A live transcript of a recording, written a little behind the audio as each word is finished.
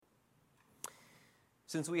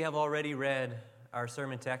Since we have already read our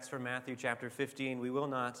sermon text from Matthew chapter 15, we will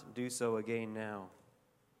not do so again now.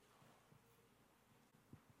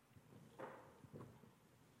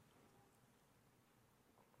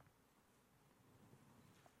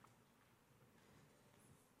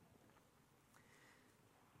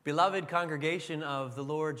 Beloved congregation of the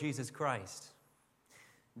Lord Jesus Christ,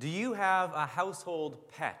 do you have a household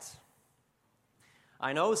pet?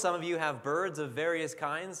 I know some of you have birds of various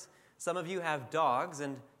kinds. Some of you have dogs,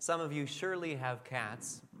 and some of you surely have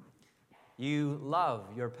cats. You love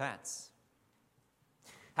your pets.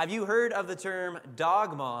 Have you heard of the term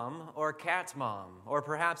dog mom or cat mom, or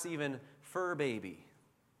perhaps even fur baby?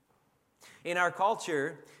 In our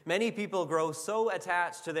culture, many people grow so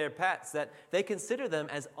attached to their pets that they consider them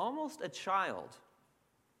as almost a child.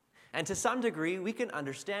 And to some degree, we can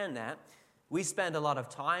understand that. We spend a lot of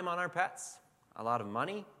time on our pets, a lot of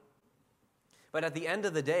money. But at the end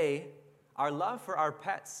of the day, our love for our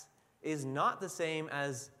pets is not the same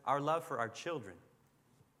as our love for our children.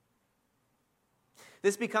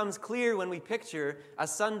 This becomes clear when we picture a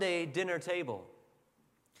Sunday dinner table.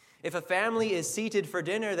 If a family is seated for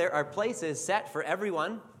dinner, there are places set for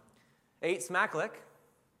everyone. 8 smaklik.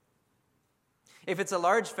 If it's a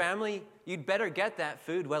large family, you'd better get that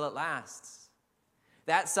food while it lasts.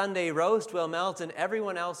 That Sunday roast will melt in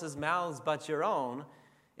everyone else's mouths but your own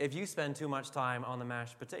if you spend too much time on the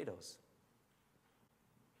mashed potatoes.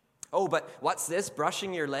 Oh, but what's this,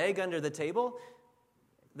 brushing your leg under the table?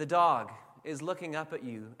 The dog is looking up at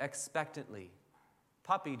you expectantly,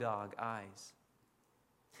 puppy dog eyes.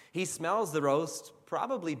 He smells the roast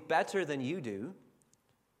probably better than you do,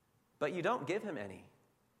 but you don't give him any.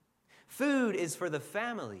 Food is for the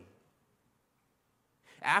family.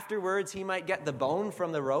 Afterwards, he might get the bone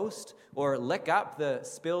from the roast or lick up the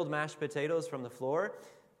spilled mashed potatoes from the floor,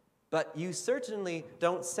 but you certainly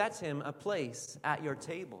don't set him a place at your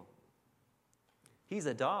table. He's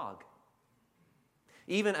a dog.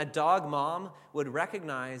 Even a dog mom would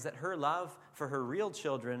recognize that her love for her real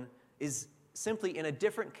children is simply in a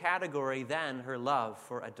different category than her love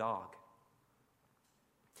for a dog.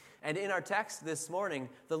 And in our text this morning,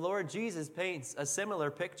 the Lord Jesus paints a similar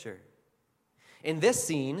picture. In this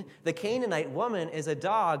scene, the Canaanite woman is a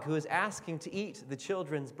dog who is asking to eat the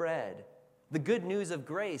children's bread, the good news of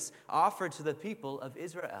grace offered to the people of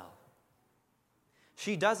Israel.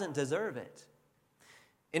 She doesn't deserve it.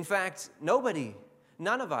 In fact,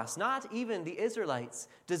 none of us, not even the Israelites,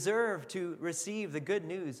 deserve to receive the good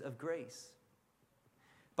news of grace.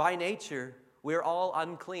 By nature, we're all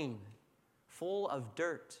unclean, full of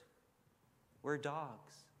dirt. We're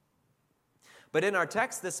dogs. But in our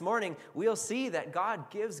text this morning, we'll see that God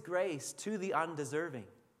gives grace to the undeserving.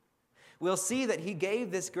 We'll see that he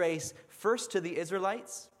gave this grace first to the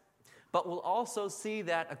Israelites, but we'll also see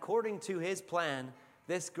that according to his plan,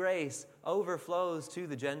 this grace overflows to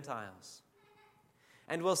the Gentiles.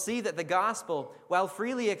 And we'll see that the gospel, while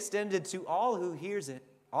freely extended to all who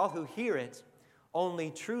hear it,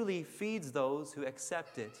 only truly feeds those who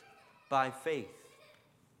accept it by faith.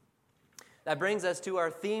 That brings us to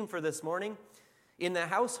our theme for this morning. In the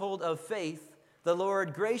household of faith, the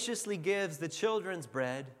Lord graciously gives the children's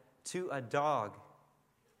bread to a dog.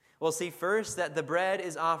 We'll see first that the bread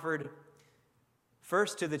is offered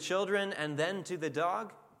first to the children and then to the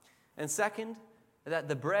dog. And second, that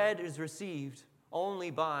the bread is received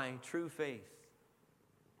only by true faith.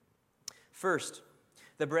 First,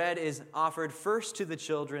 the bread is offered first to the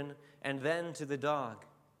children and then to the dog.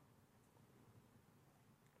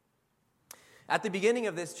 At the beginning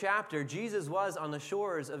of this chapter, Jesus was on the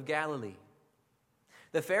shores of Galilee.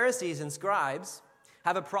 The Pharisees and scribes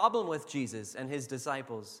have a problem with Jesus and his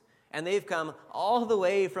disciples, and they've come all the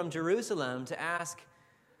way from Jerusalem to ask,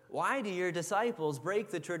 "Why do your disciples break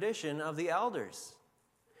the tradition of the elders?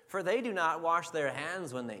 For they do not wash their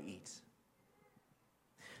hands when they eat."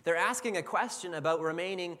 They're asking a question about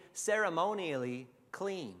remaining ceremonially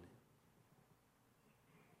clean.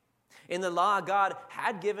 In the law, God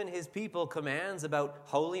had given his people commands about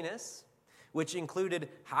holiness, which included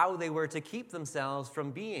how they were to keep themselves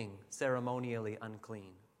from being ceremonially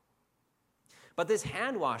unclean. But this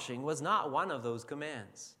hand washing was not one of those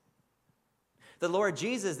commands. The Lord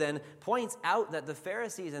Jesus then points out that the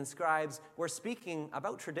Pharisees and scribes were speaking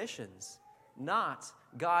about traditions, not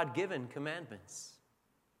God-given commandments.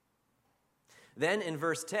 Then in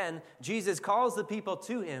verse 10, Jesus calls the people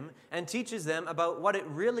to him and teaches them about what it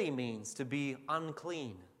really means to be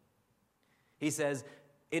unclean. He says,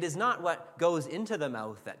 "It is not what goes into the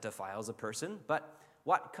mouth that defiles a person, but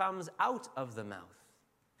what comes out of the mouth.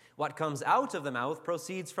 What comes out of the mouth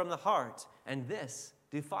proceeds from the heart, and this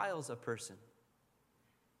defiles a person."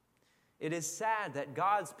 It is sad that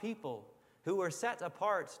God's people, who were set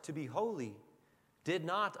apart to be holy, did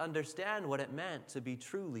not understand what it meant to be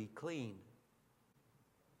truly clean.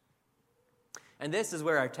 And this is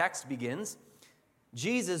where our text begins.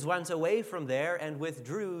 Jesus went away from there and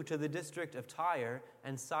withdrew to the district of Tyre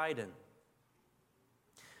and Sidon.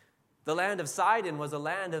 The land of Sidon was a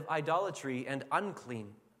land of idolatry and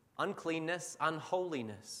uncleanness,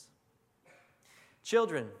 unholiness.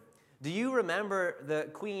 Children, do you remember the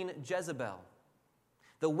Queen Jezebel,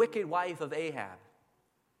 the wicked wife of Ahab?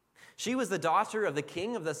 She was the daughter of the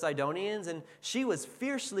king of the Sidonians, and she was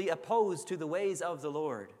fiercely opposed to the ways of the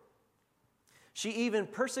Lord. She even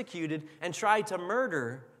persecuted and tried to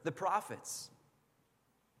murder the prophets.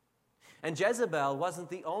 And Jezebel wasn't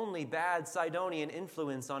the only bad Sidonian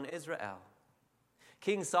influence on Israel.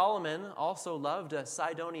 King Solomon also loved a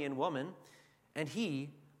Sidonian woman, and he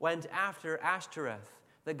went after Ashtoreth,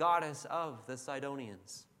 the goddess of the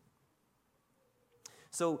Sidonians.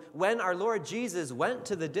 So when our Lord Jesus went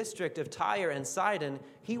to the district of Tyre and Sidon,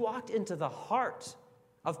 he walked into the heart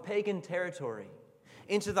of pagan territory,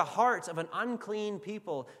 into the heart of an unclean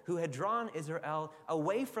people who had drawn Israel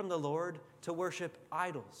away from the Lord to worship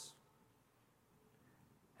idols.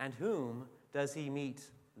 And whom does he meet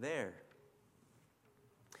there?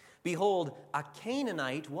 Behold, a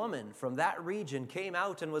Canaanite woman from that region came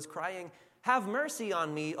out and was crying, "Have mercy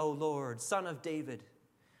on me, O Lord, Son of David.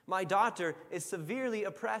 My daughter is severely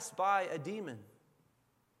oppressed by a demon."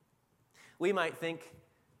 We might think,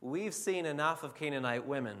 we've seen enough of Canaanite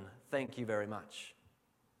women, thank you very much.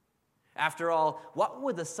 After all, what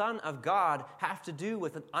would the Son of God have to do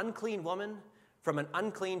with an unclean woman from an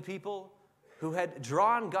unclean people who had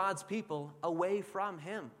drawn God's people away from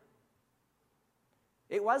him?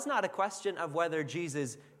 It was not a question of whether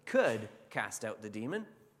Jesus could cast out the demon.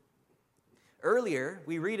 Earlier,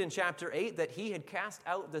 we read in chapter 8 that he had cast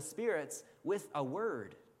out the spirits with a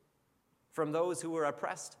word from those who were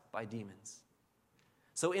oppressed by demons.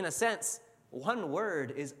 So in a sense, one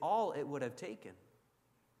word is all it would have taken.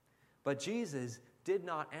 But Jesus did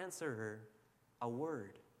not answer her a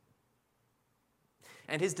word.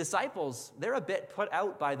 And his disciples, they're a bit put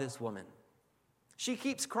out by this woman. She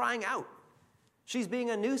keeps crying out. She's being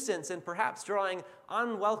a nuisance and perhaps drawing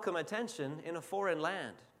unwelcome attention in a foreign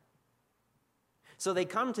land. So they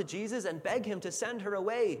come to Jesus and beg him to send her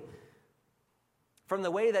away. From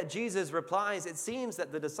the way that Jesus replies, it seems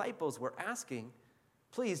that the disciples were asking,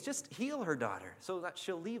 "Please, just heal her daughter so that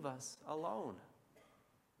she'll leave us alone."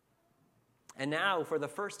 And now, for the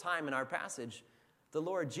first time in our passage, the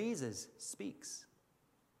Lord Jesus speaks.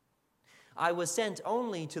 "I was sent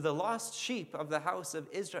only to the lost sheep of the house of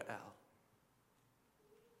Israel."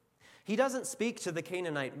 He doesn't speak to the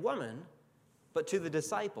Canaanite woman, but to the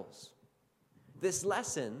disciples. This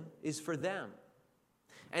lesson is for them,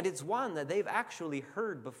 and it's one that they've actually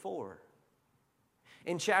heard before.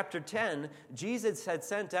 In chapter 10, Jesus had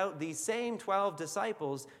sent out these same 12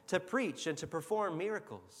 disciples to preach and to perform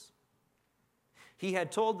miracles. He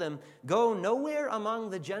had told them, "Go nowhere among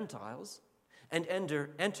the Gentiles and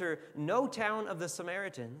enter no town of the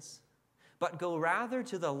Samaritans, but go rather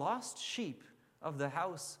to the lost sheep of the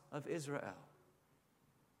house of Israel."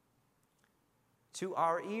 To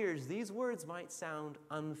our ears, these words might sound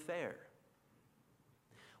unfair.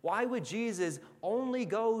 Why would Jesus only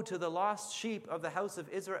go to the lost sheep of the house of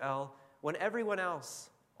Israel when everyone else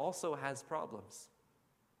also has problems?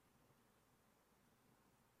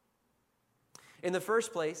 In the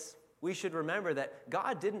first place, we should remember that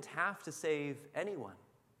God didn't have to save anyone,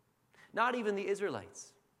 not even the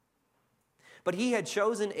Israelites. But he had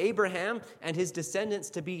chosen Abraham and his descendants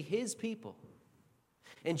to be his people.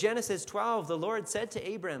 In Genesis 12, the Lord said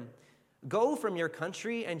to Abram, "Go from your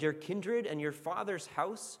country and your kindred and your father's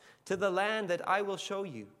house to the land that I will show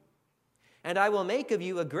you. And I will make of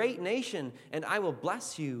you a great nation, and I will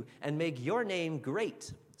bless you and make your name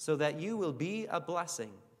great, so that you will be a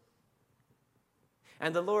blessing."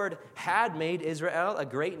 And the Lord had made Israel a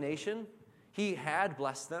great nation. He had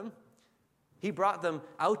blessed them. He brought them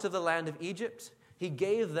out of the land of Egypt. He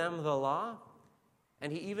gave them the law.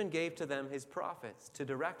 And he even gave to them his prophets to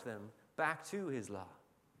direct them back to his law.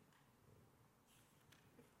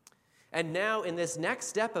 And now, in this next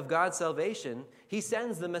step of God's salvation, he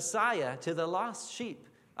sends the Messiah to the lost sheep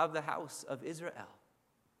of the house of Israel.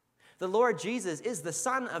 The Lord Jesus is the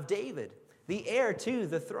son of David, the heir to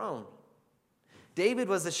the throne. David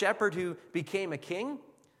was the shepherd who became a king,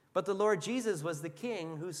 but the Lord Jesus was the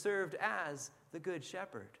king who served as the good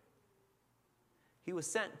shepherd. He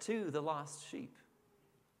was sent to the lost sheep.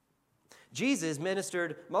 Jesus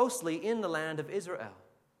ministered mostly in the land of Israel.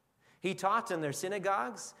 He taught in their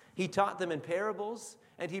synagogues. He taught them in parables.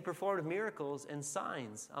 and he performed miracles and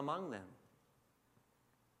signs among them.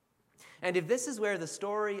 And if this is where the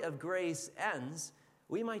story of grace ends,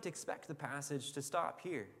 we might expect the passage to stop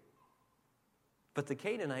here. But the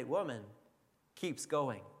Canaanite woman keeps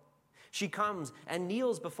going. She comes and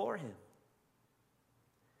kneels before him.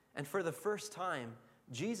 And for the first time,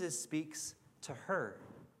 Jesus speaks to her.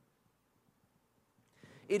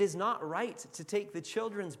 It is not right to take the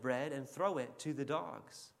children's bread and throw it to the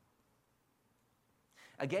dogs.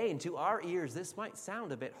 Again, to our ears, this might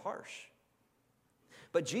sound a bit harsh.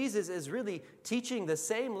 But Jesus is really teaching the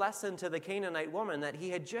same lesson to the Canaanite woman that he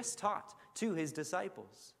had just taught to his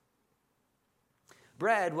disciples.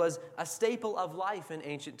 Bread was a staple of life in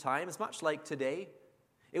ancient times, much like today.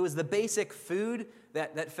 It was the basic food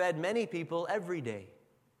that fed many people every day.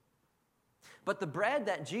 But the bread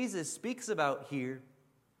that Jesus speaks about here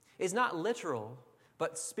is not literal,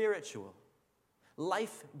 but spiritual,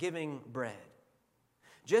 life-giving bread.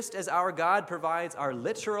 Just as our God provides our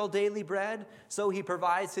literal daily bread, so he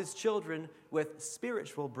provides his children with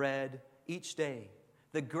spiritual bread each day,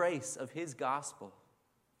 the grace of his gospel.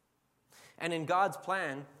 And in God's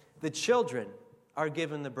plan, the children are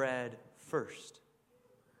given the bread first.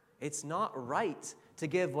 It's not right to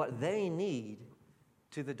give what they need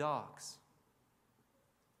to the dogs.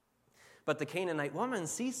 But the Canaanite woman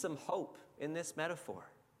sees some hope in this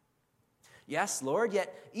metaphor. Yes, Lord,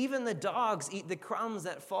 yet even the dogs eat the crumbs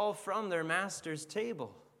that fall from their master's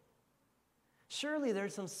table. Surely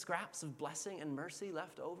there's some scraps of blessing and mercy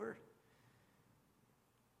left over.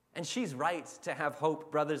 And she's right to have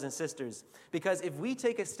hope, brothers and sisters, because if we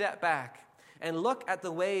take a step back and look at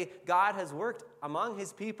the way God has worked among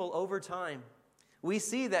his people over time, we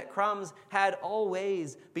see that crumbs had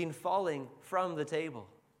always been falling from the table.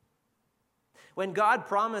 When God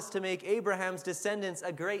promised to make Abraham's descendants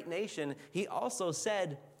a great nation, he also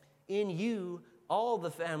said, "In you all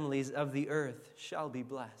the families of the earth shall be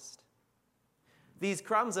blessed." These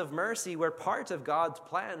crumbs of mercy were part of God's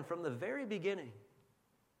plan from the very beginning.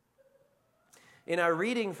 In our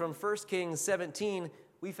reading from 1 Kings 17,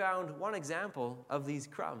 we found one example of these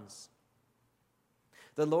crumbs.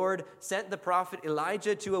 The Lord sent the prophet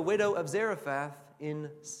Elijah to a widow of Zarephath in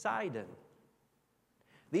Sidon.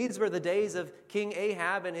 These were the days of King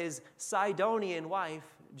Ahab and his Sidonian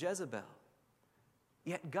wife, Jezebel.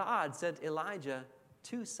 Yet God sent Elijah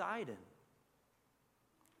to Sidon.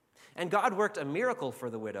 And God worked a miracle for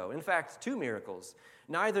the widow. In fact, two miracles.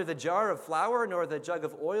 Neither the jar of flour nor the jug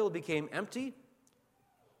of oil became empty,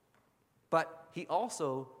 but he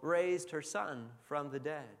also raised her son from the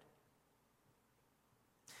dead.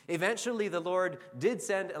 Eventually, the Lord did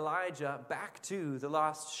send Elijah back to the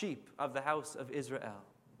lost sheep of the house of Israel.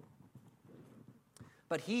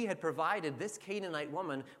 But he had provided this Canaanite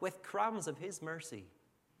woman with crumbs of his mercy.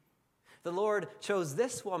 The Lord chose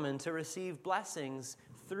this woman to receive blessings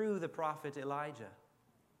through the prophet Elijah.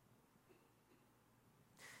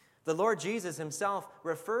 The Lord Jesus himself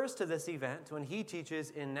refers to this event when he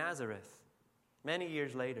teaches in Nazareth, many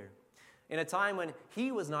years later, in a time when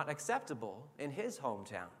he was not acceptable in his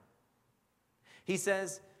hometown. He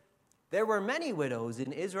says, "There were many widows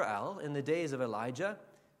in Israel in the days of Elijah,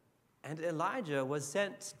 and Elijah was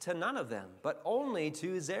sent to none of them, but only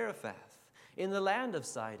to Zarephath, in the land of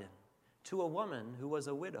Sidon, to a woman who was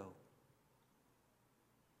a widow."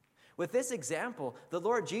 With this example, the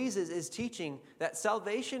Lord Jesus is teaching that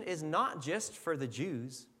salvation is not just for the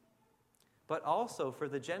Jews, but also for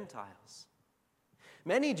the Gentiles.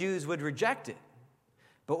 Many Jews would reject it,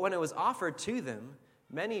 but when it was offered to them,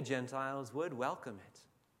 many Gentiles would welcome it.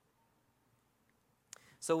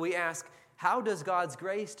 So we ask, how does God's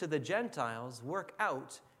grace to the Gentiles work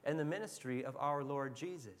out in the ministry of our Lord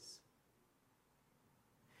Jesus?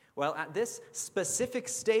 Well, at this specific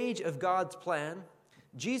stage of God's plan,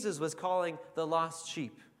 Jesus was calling the lost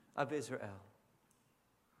sheep of Israel.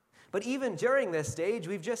 But even during this stage,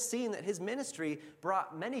 we've just seen that his ministry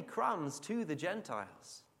brought many crumbs to the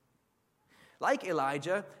Gentiles. Like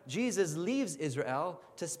Elijah, Jesus leaves Israel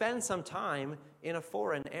to spend some time in a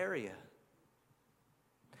foreign area.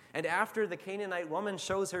 And after the Canaanite woman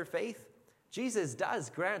shows her faith, Jesus does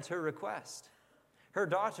grant her request. Her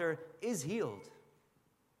daughter is healed.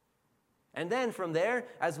 And then from there,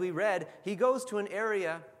 as we read, he goes to an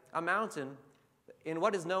area, a mountain, in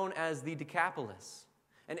what is known as the Decapolis,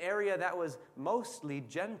 an area that was mostly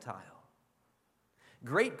Gentile.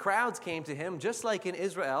 Great crowds came to him, just like in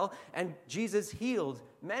Israel, and Jesus healed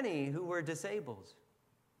many who were disabled.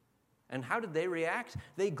 And how did they react?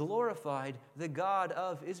 They glorified the God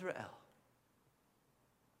of Israel.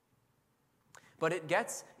 But it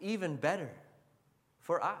gets even better.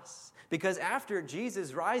 for us. Because after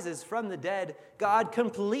Jesus rises from the dead, God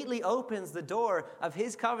completely opens the door of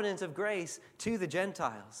his covenant of grace to the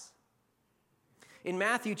Gentiles. In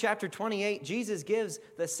Matthew chapter 28, Jesus gives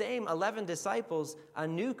the same 11 disciples a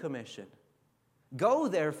new commission. Go,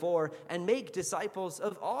 therefore, and make disciples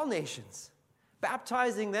of all nations,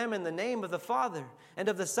 baptizing them in the name of the Father and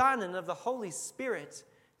of the Son and of the Holy Spirit,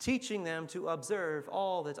 teaching them to observe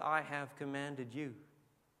all that I have commanded you.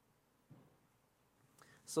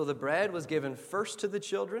 So the bread was given first to the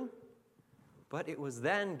children, but it was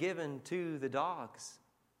then given to the dogs.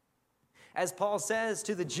 As Paul says,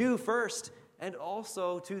 to the Jew first, and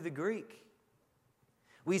also to the Greek.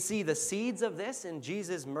 We see the seeds of this in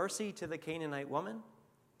Jesus' mercy to the Canaanite woman.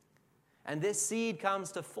 And this seed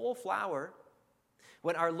comes to full flower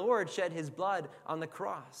when our Lord shed his blood on the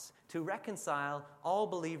cross to reconcile all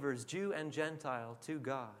believers, Jew and Gentile, to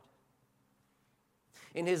God.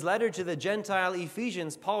 In his letter to the Gentile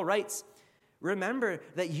Ephesians, Paul writes, "Remember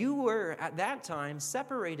that you were at that time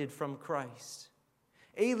separated from Christ,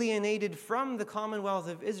 alienated from the commonwealth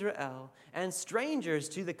of Israel, and strangers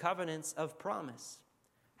to the covenants of promise,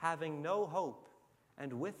 having no hope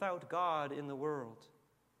and without God in the world.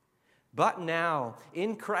 But now,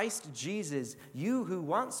 in Christ Jesus, you who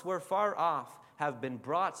once were far off have been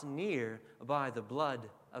brought near by the blood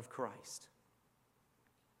of Christ."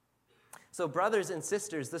 So, brothers and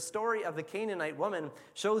sisters, the story of the Canaanite woman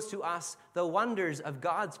shows to us the wonders of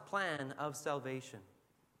God's plan of salvation.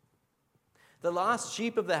 The lost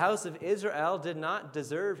sheep of the house of Israel did not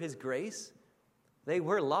deserve his grace. They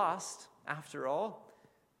were lost, after all.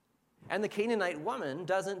 And the Canaanite woman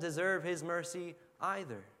doesn't deserve his mercy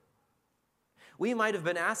either. We might have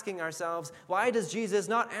been asking ourselves, why does Jesus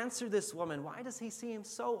not answer this woman? Why does he seem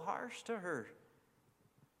so harsh to her?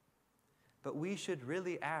 But we should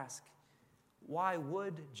really ask, why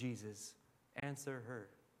would Jesus answer her?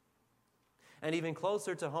 And even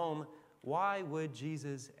closer to home, why would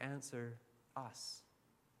Jesus answer us?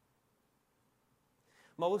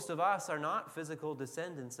 Most of us are not physical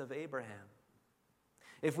descendants of Abraham.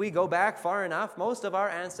 If we go back far enough, most of our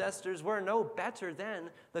ancestors were no better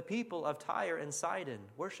than the people of Tyre and Sidon,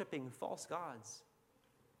 worshiping false gods.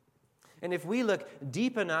 And if we look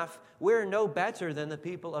deep enough, we're no better than the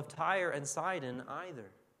people of Tyre and Sidon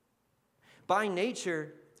either. By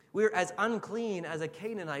nature, we're as unclean as a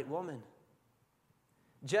Canaanite woman.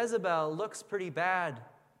 Jezebel looks pretty bad,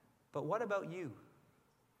 but what about you?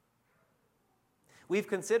 We've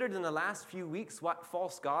considered in the last few weeks what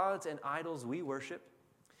false gods and idols we worship.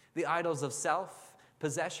 The idols of self,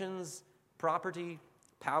 possessions, property,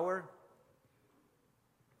 power.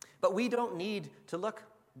 But we don't need to look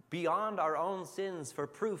beyond our own sins for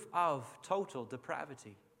proof of total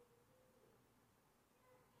depravity.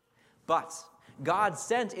 But God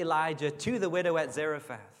sent Elijah to the widow at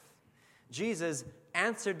Zarephath. Jesus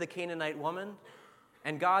answered the Canaanite woman,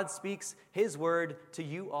 and God speaks his word to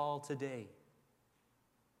you all today.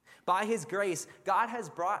 By his grace, God has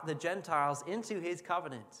brought the Gentiles into his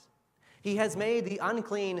covenant. He has made the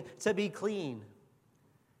unclean to be clean.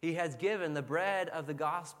 He has given the bread of the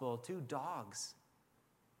gospel to dogs.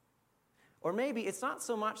 Or maybe it's not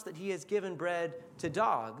so much that he has given bread to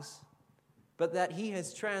dogs, but that he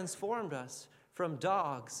has transformed us from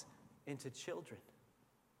dogs into children.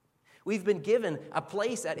 We've been given a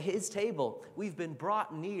place at his table. We've been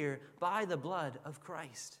brought near by the blood of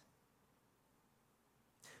Christ.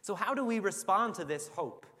 So how do we respond to this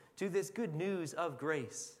hope, to this good news of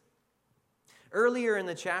grace? Earlier in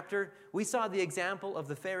the chapter, we saw the example of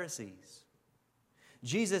the Pharisees.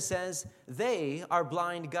 Jesus says, they are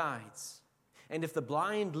blind guides, and if the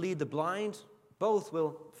blind lead the blind, both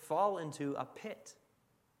will fall into a pit.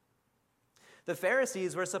 The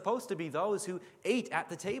Pharisees were supposed to be those who ate at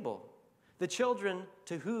the table, the children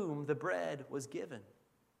to whom the bread was given.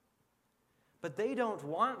 But they don't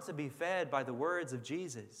want to be fed by the words of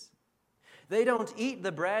Jesus. They don't eat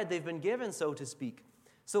the bread they've been given, so to speak.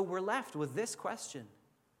 So we're left with this question: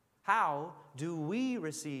 how do we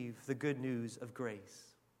receive the good news of grace?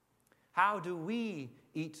 How do we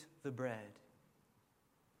eat the bread?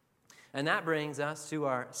 And that brings us to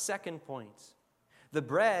our second point. The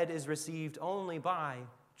bread is received only by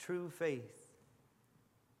true faith.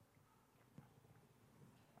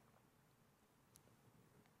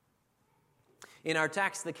 In our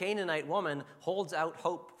text, the Canaanite woman holds out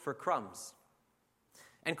hope for crumbs.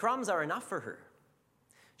 And crumbs are enough for her.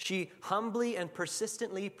 She humbly and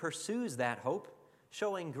persistently pursues that hope,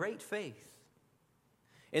 showing great faith.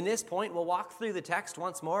 In this point, we'll walk through the text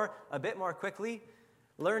once more, a bit more quickly,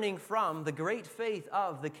 learning from the great faith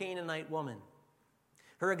of the Canaanite woman.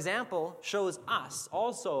 Her example shows us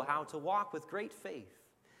also how to walk with great faith.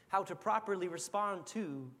 how to properly respond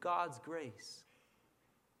to God's grace.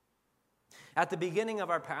 At the beginning of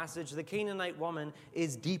our passage, the Canaanite woman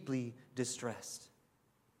is deeply distressed.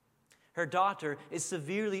 Her daughter is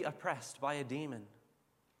severely oppressed by a demon.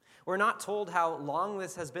 We're not told how long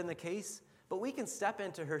this has been the case, but we can step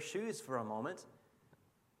into her shoes for a moment.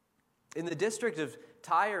 In the district of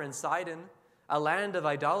Tyre and Sidon, a land of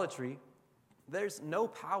idolatry, there's no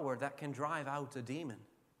power that can drive out a demon.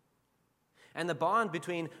 And the bond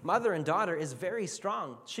between mother and daughter is very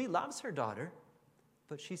strong. She loves her daughter,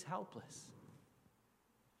 but she's helpless.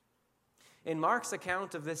 In Mark's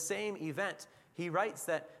account of this same event, he writes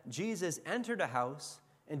that Jesus entered a house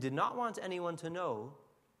and did not want anyone to know,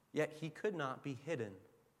 yet he could not be hidden.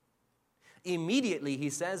 Immediately, he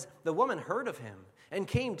says, the woman heard of him and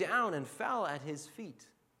came down and fell at his feet.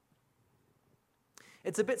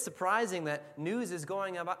 It's a bit surprising that news is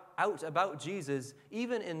going out about Jesus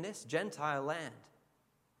even in this Gentile land.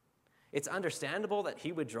 It's understandable that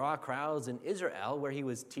he would draw crowds in Israel where he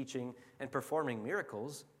was teaching and performing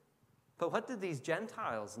miracles, but what did these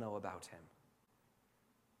Gentiles know about him?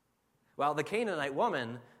 Well, the Canaanite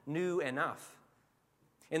woman knew enough.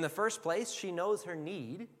 In the first place, she knows her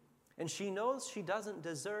need, and she knows she doesn't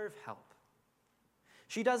deserve help.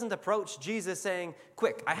 She doesn't approach Jesus saying,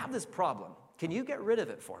 "Quick, I have this problem. Can you get rid of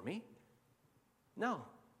it for me?" No.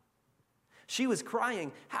 She was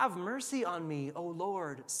crying, "Have mercy on me, O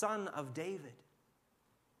Lord, Son of David."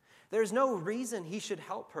 There's no reason he should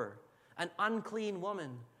help her, an unclean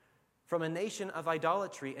woman from a nation of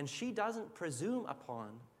idolatry, and she doesn't presume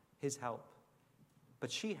upon his help.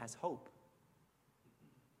 But she has hope.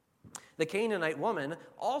 The Canaanite woman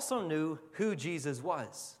also knew who Jesus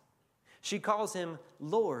was. She calls him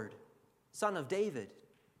Lord, Son of David.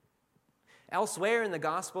 Elsewhere in the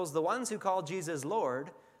Gospels, the ones who call Jesus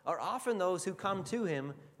Lord are often those who come to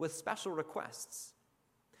him with special requests.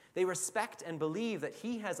 They respect and believe that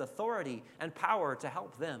he has authority and power to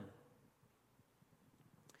help them.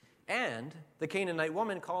 And the Canaanite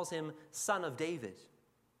woman calls him Son of David.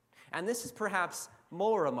 And this is perhaps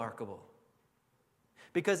more remarkable,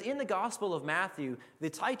 because in the Gospel of Matthew, the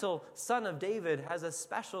title Son of David has a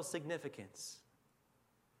special significance.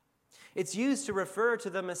 It's used to refer to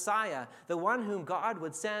the Messiah, the one whom God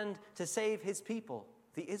would send to save his people,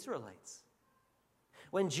 the Israelites.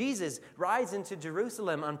 When Jesus rides into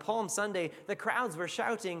Jerusalem on Palm Sunday, the crowds were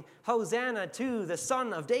shouting, "Hosanna to the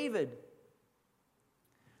Son of David."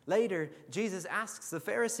 Later, Jesus asks the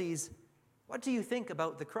Pharisees, "What do you think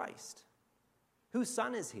about the Christ? Whose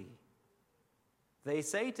son is he?" They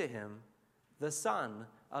say to him, "The Son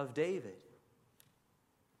of David."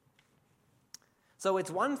 So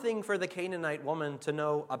it's one thing for the Canaanite woman to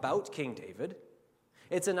know about King David.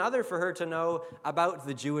 It's another for her to know about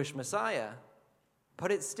the Jewish Messiah.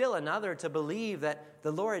 But it's still another to believe that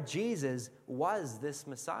the Lord Jesus was this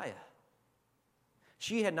Messiah.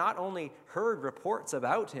 She had not only heard reports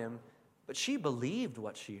about him, but she believed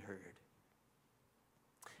what she heard.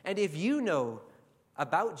 And if you know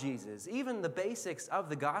about Jesus, even the basics of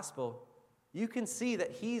the gospel, you can see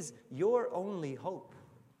that he's your only hope.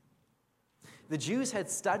 The Jews had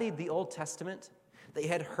studied the Old Testament. They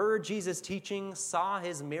had heard Jesus' teaching, saw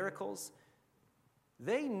his miracles.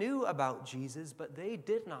 They knew about Jesus, but they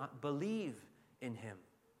did not believe in him.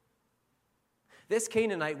 This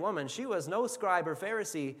Canaanite woman, she was no scribe or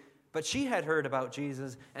Pharisee, but she had heard about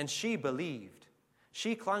Jesus, and she believed.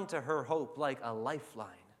 She clung to her hope like a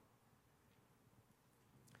lifeline.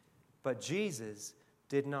 But Jesus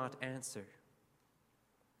did not answer.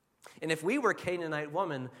 And if we were Canaanite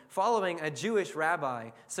woman following a Jewish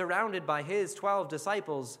rabbi surrounded by his 12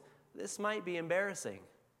 disciples, this might be embarrassing.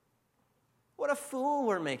 What a fool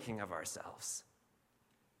we're making of ourselves.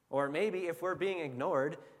 Or maybe if we're being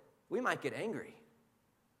ignored, we might get angry.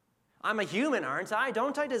 I'm a human, aren't I?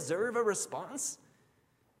 Don't I deserve a response?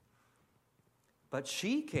 But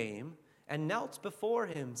she came and knelt before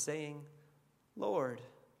him, saying, "Lord,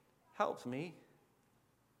 help me."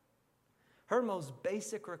 Her most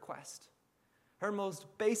basic request, her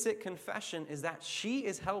most basic confession is that she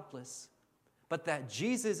is helpless, but that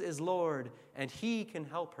Jesus is Lord and he can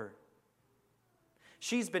help her.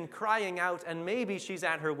 She's been crying out, and maybe she's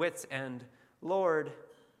at her wits' end, "Lord,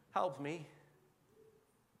 help me."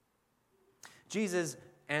 Jesus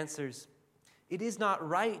answers, "It is not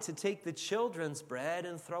right to take the children's bread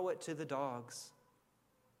and throw it to the dogs."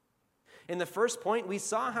 In the first point, we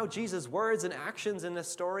saw how Jesus' words and actions in this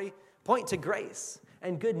story point to grace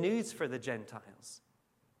and good news for the Gentiles.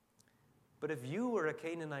 But if you were a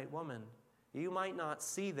Canaanite woman, you might not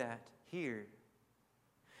see that here.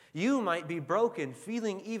 You might be broken,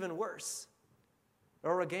 feeling even worse.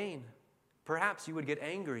 Or again, Perhaps you would get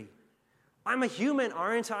angry. I'm a human,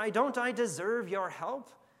 aren't I? Don't I deserve your help?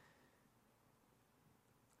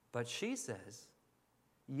 But she says,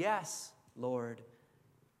 yes, Lord,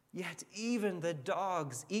 yet even the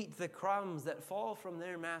dogs eat the crumbs that fall from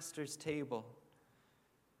their master's table.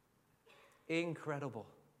 Incredible.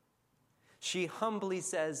 She humbly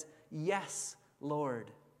says, yes,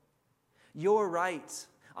 Lord, you're right.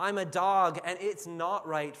 I'm a dog, and it's not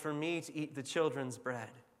right for me to eat the children's bread.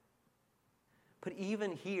 But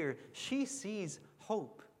even here, she sees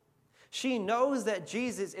hope. She knows that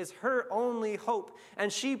Jesus is her only hope,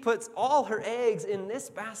 and she puts all her eggs in this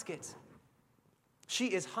basket. She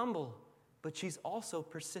is humble, but she's also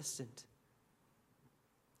persistent.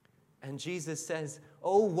 And Jesus says,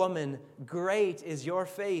 "O woman, great is your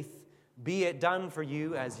faith. Be it done for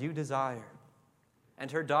you as you desire."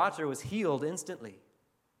 And her daughter was healed instantly.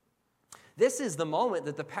 This is the moment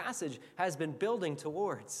that the passage has been building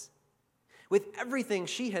towards. With everything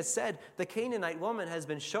she has said, the Canaanite woman has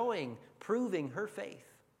been proving her faith.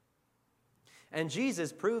 And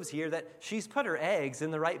Jesus proves here that she's put her eggs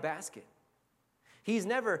in the right basket. He's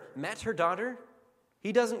never met her daughter.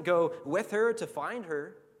 He doesn't go with her to find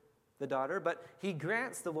her, the daughter, but he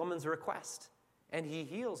grants the woman's request, and he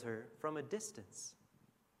heals her from a distance.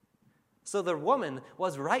 So the woman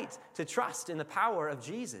was right to trust in the power of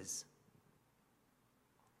Jesus.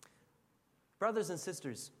 Brothers and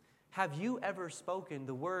sisters, have you ever spoken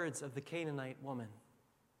the words of the Canaanite woman?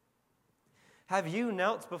 Have you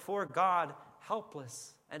knelt before God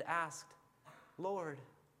helpless and asked, "Lord,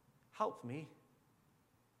 help me"?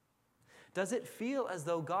 Does it feel as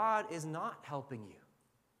though God is not helping you?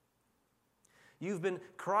 You've been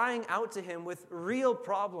crying out to him with real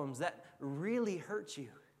problems that really hurt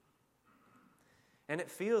you. And it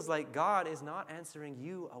feels like God is not answering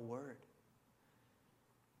you a word.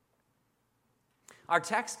 Our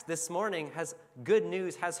text this morning has good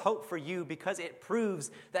news, has hope for you, because it proves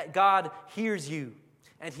that God hears you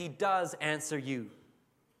and he does answer you.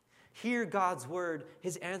 Hear God's word,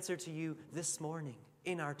 his answer to you this morning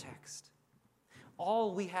in our text.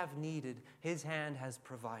 All we have needed, his hand has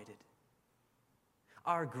provided.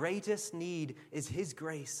 Our greatest need is his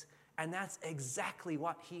grace, and that's exactly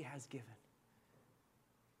what he has given.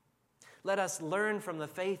 Let us learn from the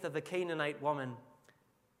faith of the Canaanite woman.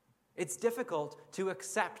 It's difficult to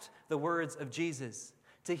accept the words of Jesus,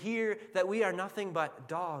 to hear that we are nothing but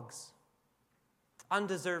dogs,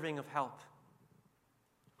 undeserving of help.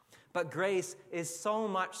 But grace is so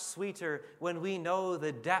much sweeter when we know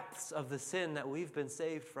the depths of the sin that we've been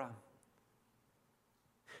saved from.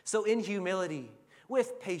 So in humility,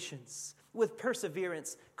 with patience, with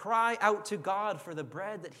perseverance, cry out to God for the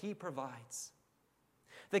bread that he provides.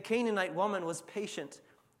 The Canaanite woman was patient,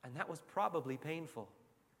 and that was probably painful.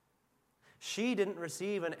 She didn't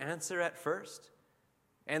receive an answer at first,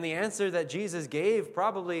 and the answer that Jesus gave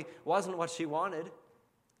probably wasn't what she wanted.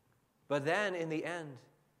 But then, in the end,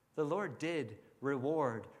 the Lord did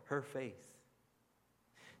reward her faith.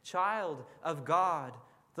 Child of God,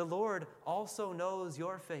 the Lord also knows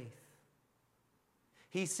your faith.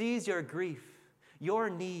 He sees your grief, your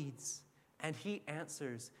needs, and he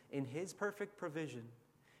answers in his perfect provision,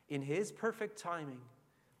 in his perfect timing,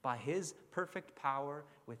 by his perfect power,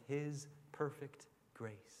 with his perfect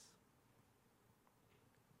grace.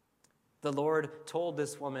 The Lord told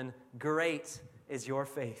this woman, "Great is your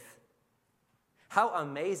faith." How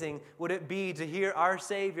amazing would it be to hear our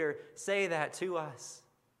Savior say that to us?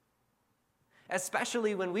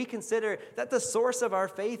 Especially when we consider that the source of our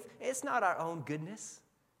faith is not our own goodness.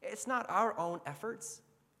 It's not our own efforts.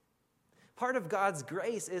 Part of God's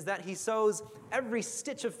grace is that he sows every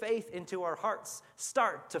stitch of faith into our hearts,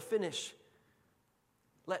 start to finish.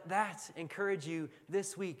 Let that encourage you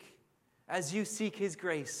this week as you seek his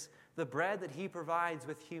grace, the bread that he provides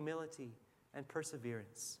with humility and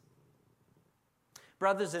perseverance.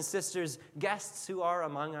 Brothers and sisters, guests who are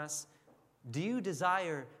among us, do you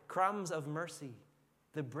desire crumbs of mercy,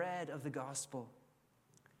 the bread of the gospel?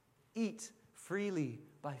 Eat freely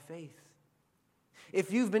by faith.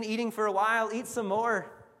 If you've been eating for a while, eat some more.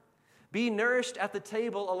 Be nourished at the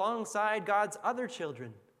table alongside God's other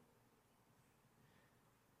children.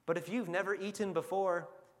 But if you've never eaten before,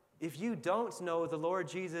 if you don't know the Lord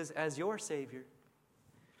Jesus as your Savior,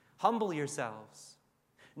 humble yourselves.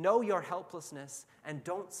 Know your helplessness and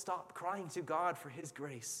don't stop crying to God for his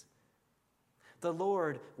grace. The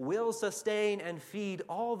Lord will sustain and feed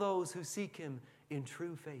all those who seek him in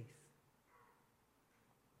true faith.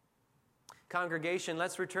 Congregation,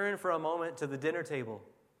 let's return for a moment to the dinner table,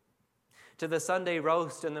 to the Sunday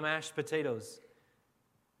roast and the mashed potatoes.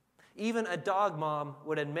 Even a dog mom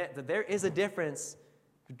would admit that there is a difference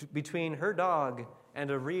between her dog and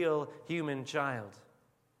a real human child.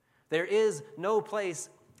 There is no place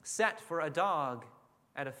set for a dog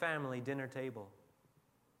at a family dinner table.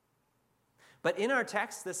 But in our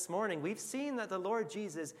text this morning, we've seen that the Lord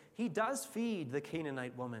Jesus, he does feed the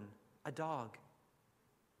Canaanite woman a dog.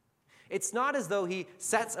 It's not as though he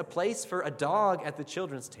sets a place for a dog at the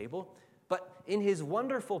children's table, but in his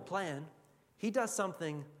wonderful plan, he does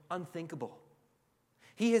something unthinkable.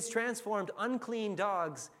 He has transformed unclean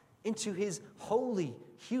dogs into his holy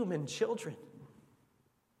human children.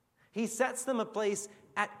 He sets them a place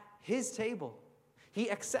at his table.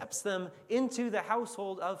 He accepts them into the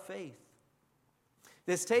household of faith.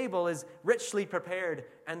 This table is richly prepared,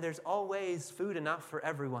 and there's always food enough for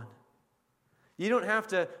everyone. You don't have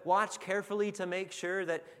to watch carefully to make sure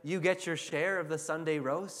that you get your share of the Sunday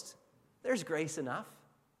roast. There's grace enough.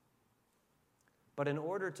 But in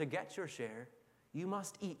order to get your share, you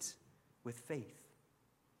must eat with faith.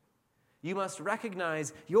 You must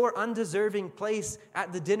recognize your undeserving place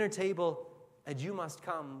at the dinner table, and you must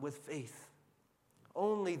come with faith.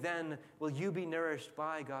 Only then will you be nourished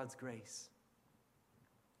by God's grace.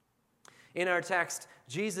 In our text,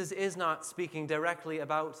 Jesus is not speaking directly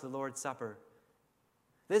about the Lord's Supper.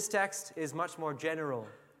 This text is much more general,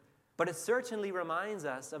 but it certainly reminds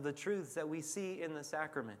us of the truths that we see in the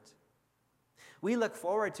sacrament. We look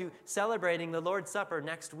forward to celebrating the Lord's Supper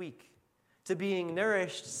next week, to being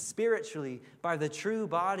nourished spiritually by the true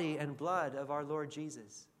body and blood of our Lord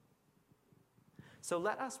Jesus. So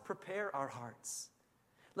let us prepare our hearts.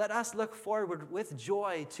 Let us look forward with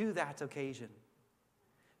joy to that occasion.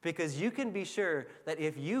 Because you can be sure that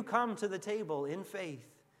if you come to the table in faith,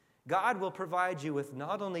 God will provide you with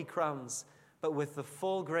not only crumbs, but with the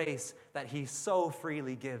full grace that he so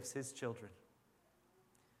freely gives his children.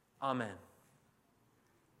 Amen.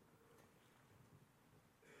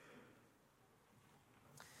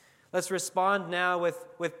 Let's respond now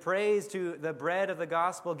with praise to the bread of the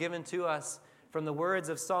gospel given to us from the words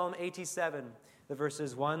of Psalm 87, the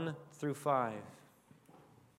verses 1 through 5.